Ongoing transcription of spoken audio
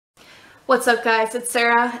What's up, guys? It's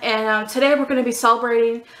Sarah, and today we're going to be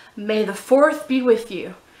celebrating May the 4th be with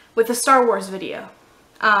you with a Star Wars video.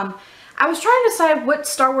 I was trying to decide what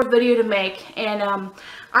Star Wars video to make, and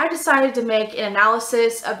I decided to make an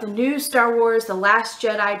analysis of the new Star Wars The Last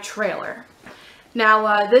Jedi trailer.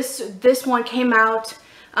 Now, this one came out,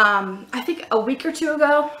 I think a week or two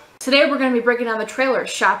ago. Today we're going to be breaking down the trailer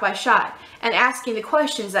shot by shot and asking the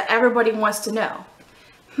questions that everybody wants to know.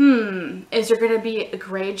 Is there going to be a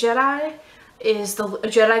gray Jedi? Is the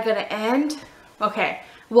Jedi going to end? Okay,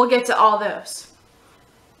 we'll get to all those.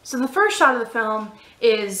 So the first shot of the film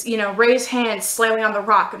is, Rey's hand slamming on the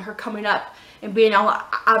rock and her coming up and being all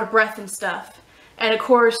out of breath and stuff. And of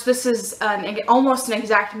course, this is almost an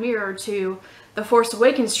exact mirror to the Force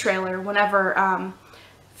Awakens trailer whenever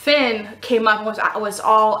Finn came up and was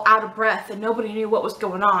all out of breath and nobody knew what was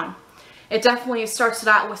going on. It definitely starts it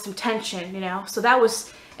out with some tension, so that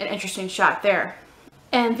was an interesting shot there.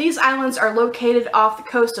 And these islands are located off the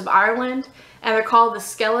coast of Ireland, and they're called the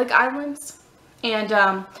Skellig Islands. And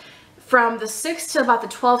from the 6th to about the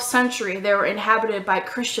 12th century, they were inhabited by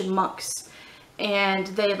Christian monks. And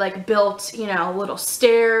they built, little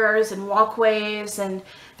stairs and walkways, and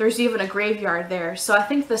there's even a graveyard there. So I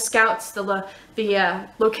think the scouts, the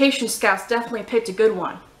location scouts definitely picked a good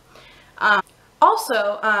one.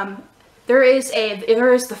 There is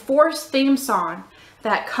the Force theme song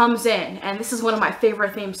that comes in, and this is one of my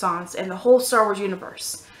favorite theme songs in the whole Star Wars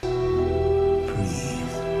universe. Breathe.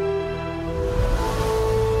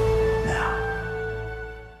 Now.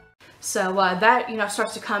 So that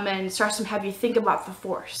starts to come in, starts to have you think about the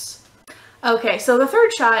Force. Okay, so the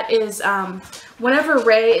third shot is whenever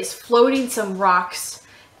Rey is floating some rocks,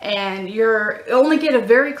 and you only get a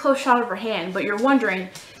very close shot of her hand, but you're wondering,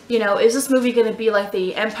 is this movie going to be like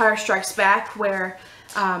the Empire Strikes Back, where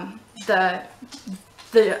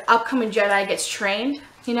the upcoming Jedi gets trained,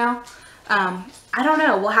 I don't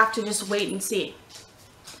know. We'll have to just wait and see.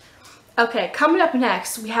 Okay, coming up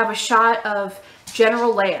next, we have a shot of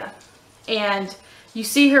General Leia. And you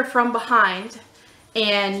see her from behind,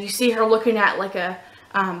 and you see her looking at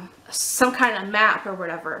some kind of map or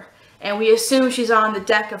whatever. And we assume she's on the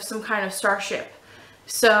deck of some kind of starship.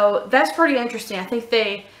 So that's pretty interesting. I think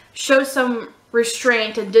they showed some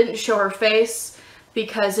restraint and didn't show her face,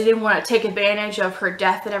 because they didn't want to take advantage of her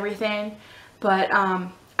death and everything. But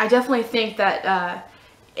I definitely think that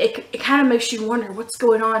it kind of makes you wonder what's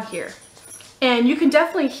going on here. And you can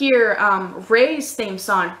definitely hear Rey's theme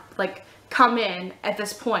song come in at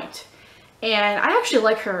this point. And I actually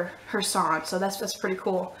like her song, so that's pretty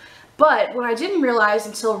cool. But what I didn't realize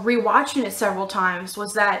until rewatching it several times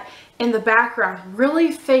was that in the background,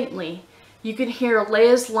 really faintly, you can hear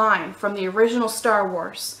Leia's line from the original Star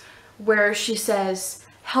Wars, where she says,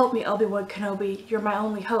 "Help me, Obi-Wan Kenobi, you're my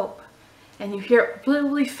only hope." And you hear it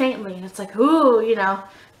really faintly, and it's like, ooh,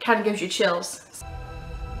 kind of gives you chills.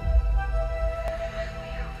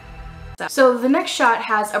 So the next shot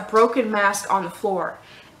has a broken mask on the floor.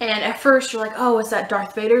 And at first you're like, oh, is that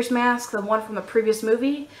Darth Vader's mask, the one from the previous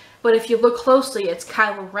movie? But if you look closely, it's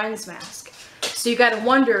Kylo Ren's mask. So you gotta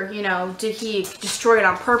wonder, did he destroy it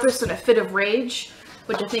on purpose in a fit of rage?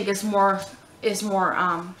 Which I think is more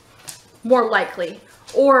likely.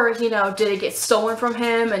 Or, did it get stolen from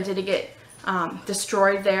him and did it get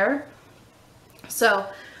destroyed there? So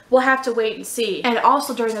we'll have to wait and see. And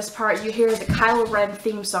also during this part, you hear the Kylo Ren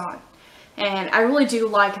theme song. And I really do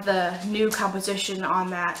like the new composition on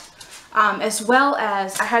that. As well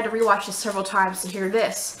as, I had to rewatch this several times to hear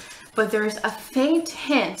this, but there's a faint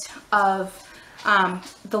hint of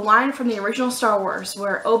the line from the original Star Wars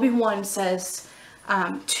where Obi-Wan says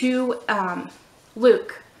to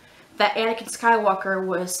Luke that Anakin Skywalker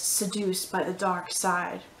was seduced by the dark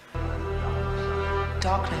side.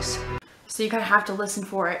 Darkness. So you kind of have to listen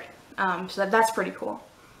for it. So that's pretty cool.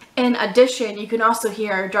 In addition, you can also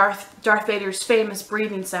hear Darth Vader's famous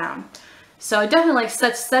breathing sound. So it definitely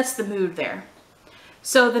sets the mood there.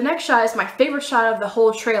 So the next shot is my favorite shot of the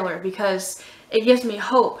whole trailer because it gives me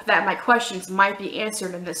hope that my questions might be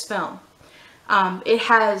answered in this film. It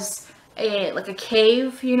has a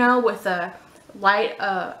cave, with a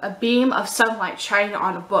beam of sunlight shining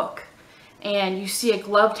on a book. And you see a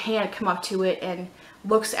gloved hand come up to it and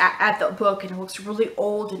looks at the book, and it looks really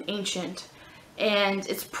old and ancient. And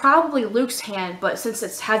it's probably Luke's hand, but since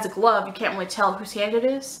it has a glove, you can't really tell whose hand it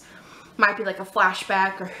is. Might be like a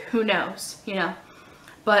flashback, or who knows,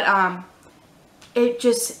 But it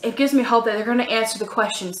gives me hope that they're going to answer the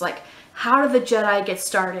questions like, how did the Jedi get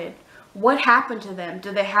started? What happened to them?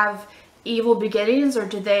 Did they have evil beginnings, or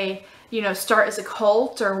did they, start as a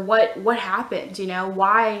cult, or what happened?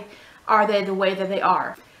 Why are they the way that they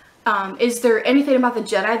are? Is there anything about the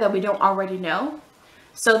Jedi that we don't already know?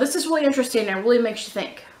 So this is really interesting and really makes you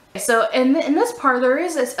think. So in this part, there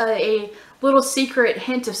is a little secret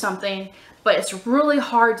hint of something, but it's really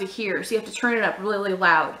hard to hear, so you have to turn it up really, really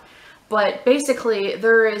loud. But basically,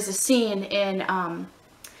 there is a scene in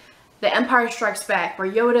The Empire Strikes Back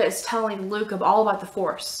where Yoda is telling Luke all about the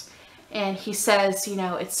Force. And he says, you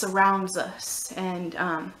know, it surrounds us and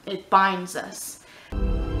it binds us.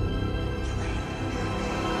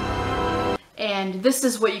 And this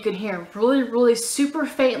is what you can hear really, really super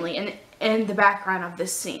faintly in the background of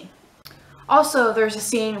this scene. Also, there's a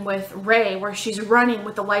scene with Rey where she's running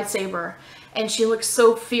with the lightsaber and she looks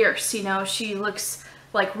so fierce, you know, she looks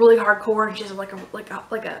like really hardcore and she has like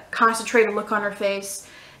a concentrated look on her face.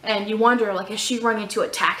 And you wonder, like, is she running to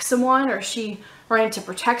attack someone or is she running to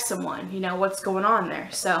protect someone? You know, what's going on there?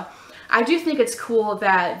 So I do think it's cool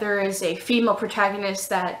that there is a female protagonist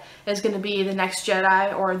that is going to be the next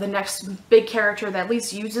Jedi or the next big character that at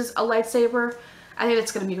least uses a lightsaber. I think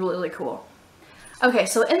it's going to be really, really cool. Okay,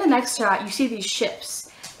 so in the next shot, you see these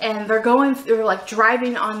ships, and they're like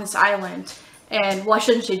driving on this island, and, well, I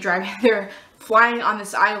shouldn't say driving, they're flying on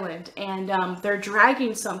this island, and they're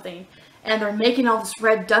dragging something, and they're making all this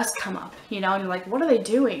red dust come up, you know, and you're like, what are they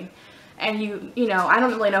doing? And you know, I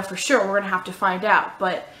don't really know for sure, we're going to have to find out,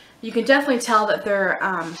 but you can definitely tell that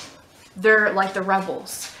they're like the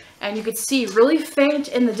rebels, and you could see really faint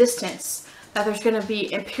in the distance that there's going to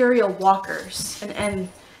be Imperial walkers,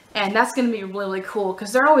 and that's going to be really, really cool,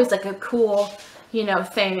 because they're always like a cool, you know,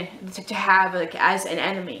 thing to have like as an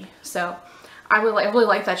enemy. So I really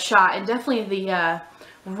like that shot, and definitely the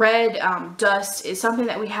red dust is something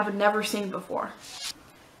that we have never seen before.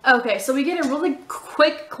 Okay, so we get a really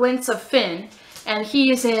quick glimpse of Finn, and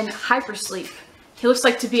he is in hypersleep. He looks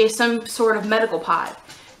like to be some sort of medical pod,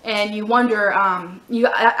 and you wonder,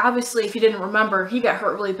 obviously, if you didn't remember, he got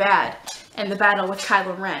hurt really bad in the battle with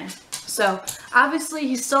Kylo Ren. So obviously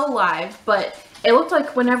he's still alive, but it looked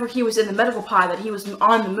like whenever he was in the medical pod that he was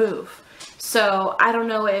on the move. So I don't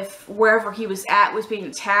know if wherever he was at was being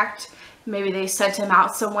attacked. Maybe they sent him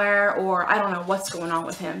out somewhere, or I don't know what's going on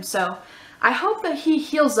with him. So I hope that he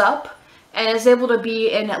heals up and is able to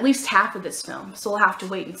be in at least half of this film. So we'll have to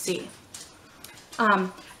wait and see.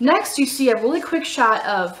 Next, you see a really quick shot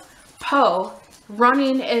of Poe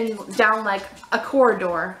running down like a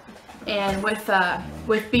corridor, and with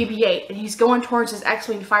BB8, and he's going towards his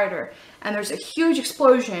X-Wing fighter, and there's a huge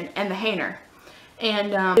explosion in the hangar,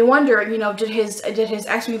 and they wonder, you know, did his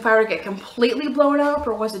X-Wing fighter get completely blown up,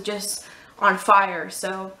 or was it just on fire?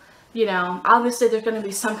 So, you know, obviously there's going to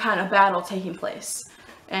be some kind of battle taking place,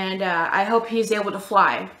 and I hope he's able to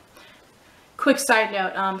fly. Quick side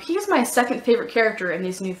note, he's my second favorite character in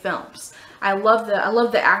these new films. I love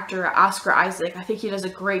the actor Oscar Isaac. I think he does a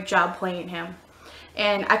great job playing him.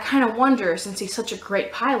 And I kind of wonder, since he's such a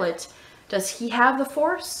great pilot, does he have the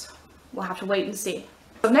Force? We'll have to wait and see.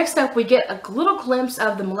 So next up, we get a little glimpse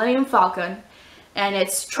of the Millennium Falcon, and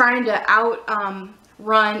it's trying to outrun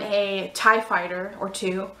a TIE fighter or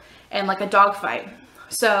two in like a dogfight.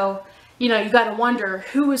 So, you know, you got to wonder,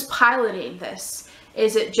 who is piloting this?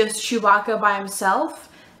 Is it just Chewbacca by himself?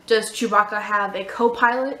 Does Chewbacca have a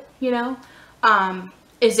co-pilot, you know?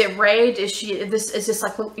 Is it Rey? Is this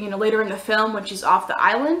like, you know, later in the film when she's off the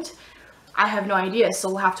island? I have no idea, so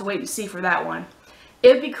we'll have to wait and see for that one.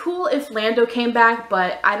 It'd be cool if Lando came back,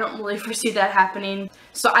 but I don't really foresee that happening.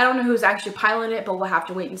 So I don't know who's actually piloting it, but we'll have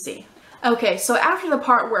to wait and see. Okay, so after the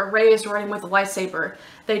part where Rey is running with the lightsaber,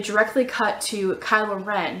 they directly cut to Kylo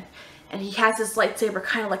Ren, and he has this lightsaber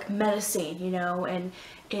kind of like menacing, you know, and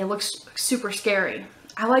it looks super scary.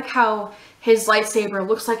 I like how his lightsaber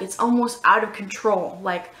looks like it's almost out of control.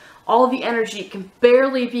 Like, all the energy can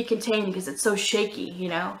barely be contained because it's so shaky, you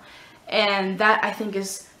know? And that, I think,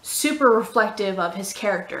 is super reflective of his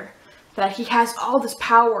character. That he has all this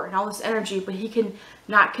power and all this energy, but he can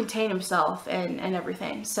not contain himself and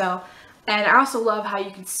everything. So, and I also love how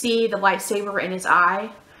you can see the lightsaber in his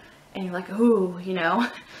eye. And you're like, ooh, you know?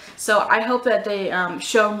 So I hope that they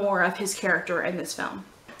show more of his character in this film.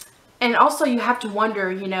 And also you have to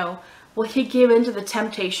wonder, you know, will he give into the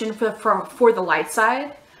temptation for the light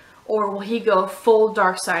side? Or will he go full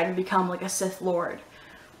dark side and become like a Sith Lord?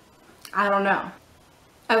 I don't know.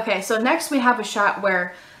 Okay, so next we have a shot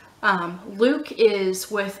where Luke is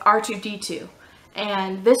with R2-D2.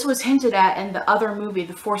 And this was hinted at in the other movie,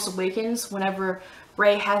 The Force Awakens, whenever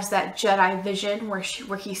Rey has that Jedi vision where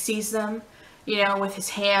he sees them, you know, with his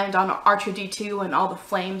hand on R2-D2 and all the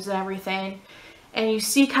flames and everything. And you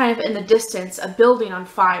see kind of in the distance a building on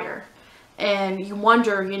fire. And you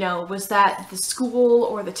wonder, you know, was that the school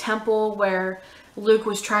or the temple where Luke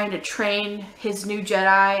was trying to train his new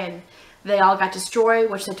Jedi and they all got destroyed,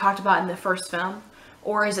 which they talked about in the first film?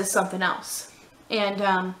 Or is it something else?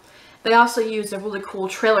 And they also used a really cool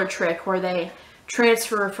trailer trick where they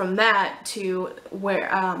transfer from that to where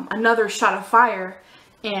another shot of fire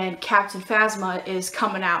and Captain Phasma is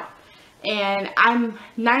coming out. And I'm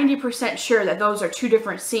 90% sure that those are two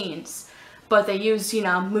different scenes, but they use, you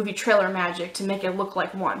know, movie trailer magic to make it look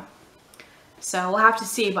like one. So we'll have to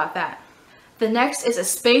see about that. The next is a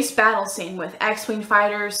space battle scene with X-Wing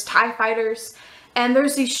fighters, TIE fighters, and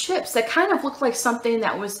there's these ships that kind of look like something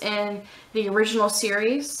that was in the original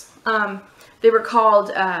series. They were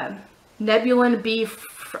called Nebulan B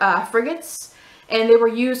frigates, and they were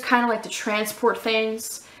used kind of like to transport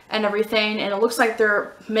things and everything, and it looks like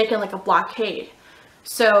they're making like a blockade.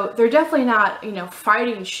 So they're definitely not, you know,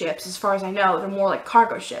 fighting ships as far as I know. They're more like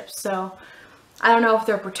cargo ships. So I don't know if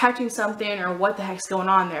they're protecting something or what the heck's going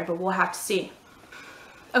on there, but we'll have to see.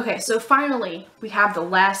 Okay, so finally we have the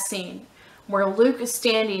last scene where Luke is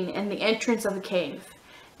standing in the entrance of the cave.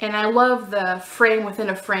 And I love the frame within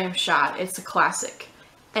a frame shot. It's a classic.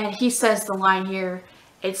 And he says the line here,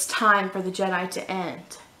 "It's time for the Jedi to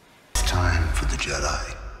end." It's time for the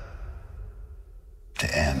Jedi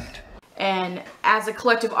to end. And as a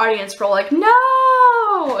collective audience, we're like,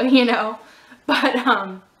 no, you know. But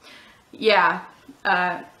yeah,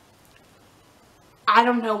 I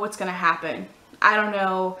don't know what's gonna happen. I don't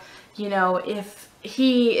know, you know, if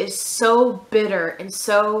he is so bitter and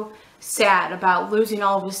so sad about losing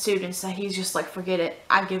all of his students that he's just like, forget it,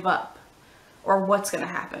 I give up, or what's gonna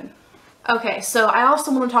happen. Okay, so I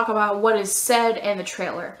also want to talk about what is said in the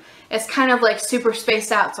trailer. It's kind of like super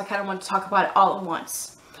spaced out, so I kind of want to talk about it all at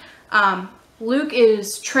once. Luke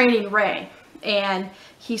is training Rey, and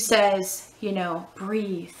he says, you know,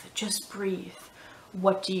 breathe, just breathe.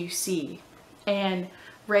 What do you see? And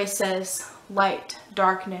Rey says, light,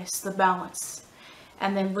 darkness, the balance.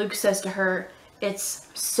 And then Luke says to her, it's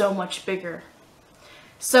so much bigger.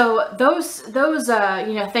 So those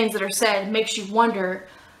you know, things that are said makes you wonder,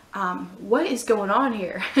 what is going on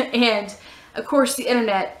here? And of course the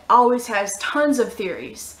internet always has tons of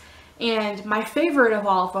theories, and my favorite of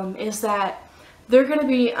all of them is that they're going to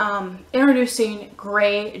be introducing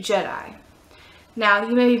gray Jedi. Now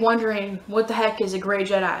you may be wondering, what the heck is a gray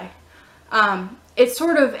Jedi? It's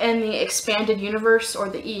sort of in the expanded universe, or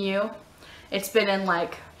the EU. It's been in,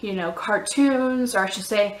 like, you know, cartoons, or I should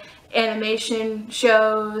say animation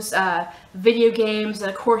shows, video games,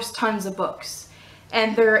 and of course tons of books.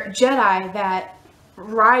 And they're Jedi that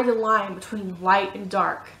ride the line between light and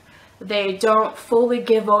dark. They don't fully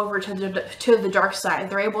give over to the dark side.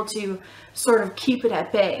 They're able to sort of keep it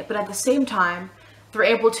at bay, but at the same time, they're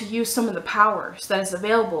able to use some of the powers that is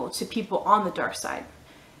available to people on the dark side.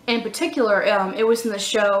 In particular, it was in the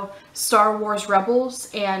show Star Wars Rebels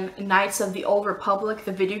and Knights of the Old Republic,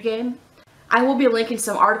 the video game. I will be linking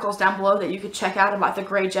some articles down below that you could check out about the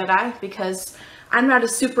Grey Jedi, because I'm not a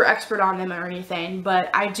super expert on them or anything, but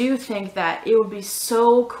I do think that it would be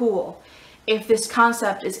so cool if this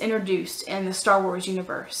concept is introduced in the Star Wars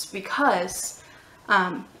universe, because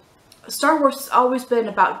Star Wars has always been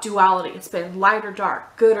about duality. It's been light or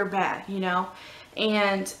dark, good or bad, you know,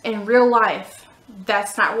 and in real life,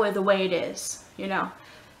 that's not really the way it is, you know.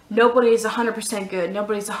 Nobody's 100% good,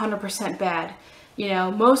 nobody's 100% bad. You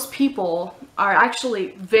know, most people are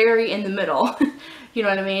actually very in the middle, you know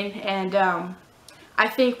what I mean? And I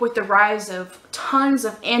think with the rise of tons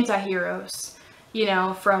of anti-heroes, you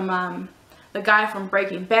know, from the guy from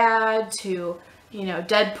Breaking Bad to, you know,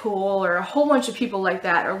 Deadpool, or a whole bunch of people like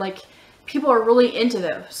that, or like, people are really into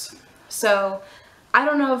those. So I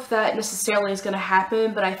don't know if that necessarily is going to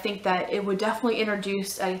happen, but I think that it would definitely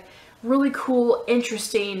introduce a really cool,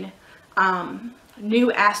 interesting,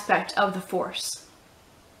 new aspect of the Force.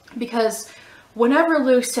 Because whenever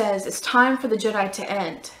Luke says it's time for the Jedi to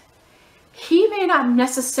end, he may not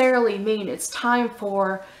necessarily mean it's time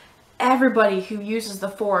for everybody who uses the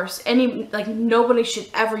Force. Like, nobody should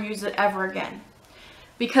ever use it ever again.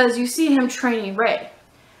 Because you see him training Rey.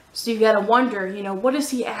 So you gotta wonder, you know, what is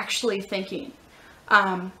he actually thinking?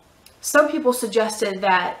 Some people suggested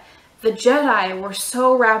that the Jedi were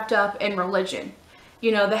so wrapped up in religion.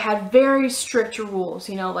 You know, they had very strict rules,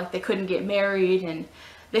 you know, like they couldn't get married, and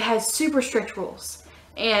they had super strict rules.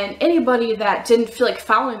 And anybody that didn't feel like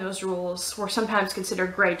following those rules were sometimes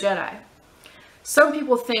considered gray Jedi. Some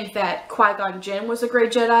people think that Qui-Gon Jinn was a gray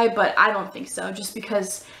Jedi, but I don't think so, just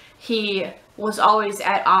because he was always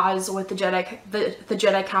at odds with the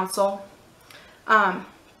Jedi Council.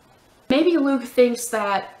 Maybe Luke thinks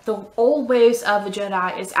that the old ways of the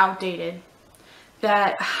Jedi is outdated,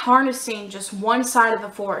 that harnessing just one side of the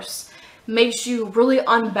Force makes you really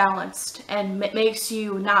unbalanced and makes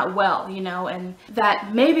you not well, you know, and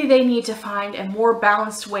that maybe they need to find a more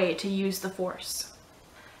balanced way to use the Force.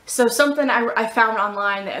 So something I found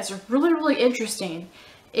online that is really, really interesting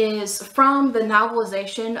is from the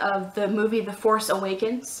novelization of the movie The Force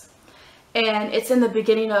Awakens, and it's in the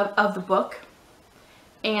beginning of the book,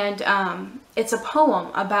 and it's a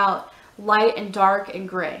poem about light and dark and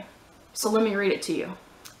gray. So let me read it to you.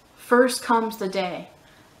 First comes the day,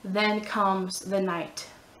 then comes the night.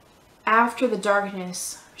 After the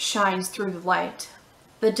darkness shines through the light.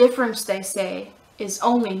 The difference, they say, is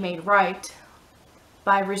only made right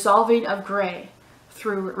by resolving of gray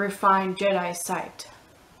through refined Jedi sight.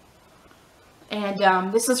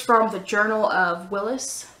 And this is from the Journal of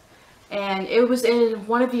Willis, and it was in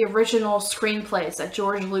one of the original screenplays that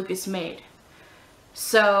George Lucas made.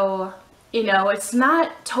 So, you know, it's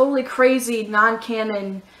not totally crazy,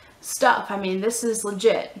 non-canon stuff. I mean, this is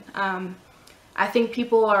legit. I think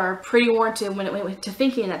people are pretty warranted when it went to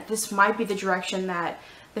thinking that this might be the direction that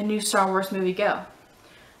the new Star Wars movie go.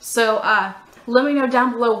 So, let me know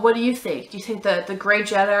down below, what do you think? Do you think the Grey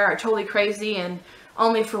Jedi are totally crazy and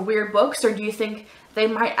only for weird books, or do you think they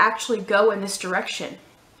might actually go in this direction?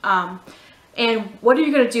 And what are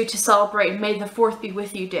you going to do to celebrate May the 4th be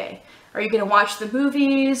with you day? Are you going to watch the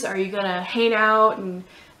movies? Are you going to hang out and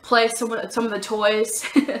play some of the toys?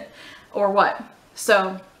 Or what?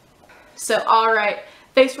 So alright.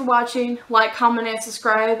 Thanks for watching. Like, comment, and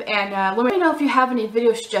subscribe. And let me know if you have any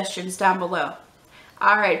video suggestions down below.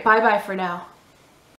 Alright, bye-bye for now.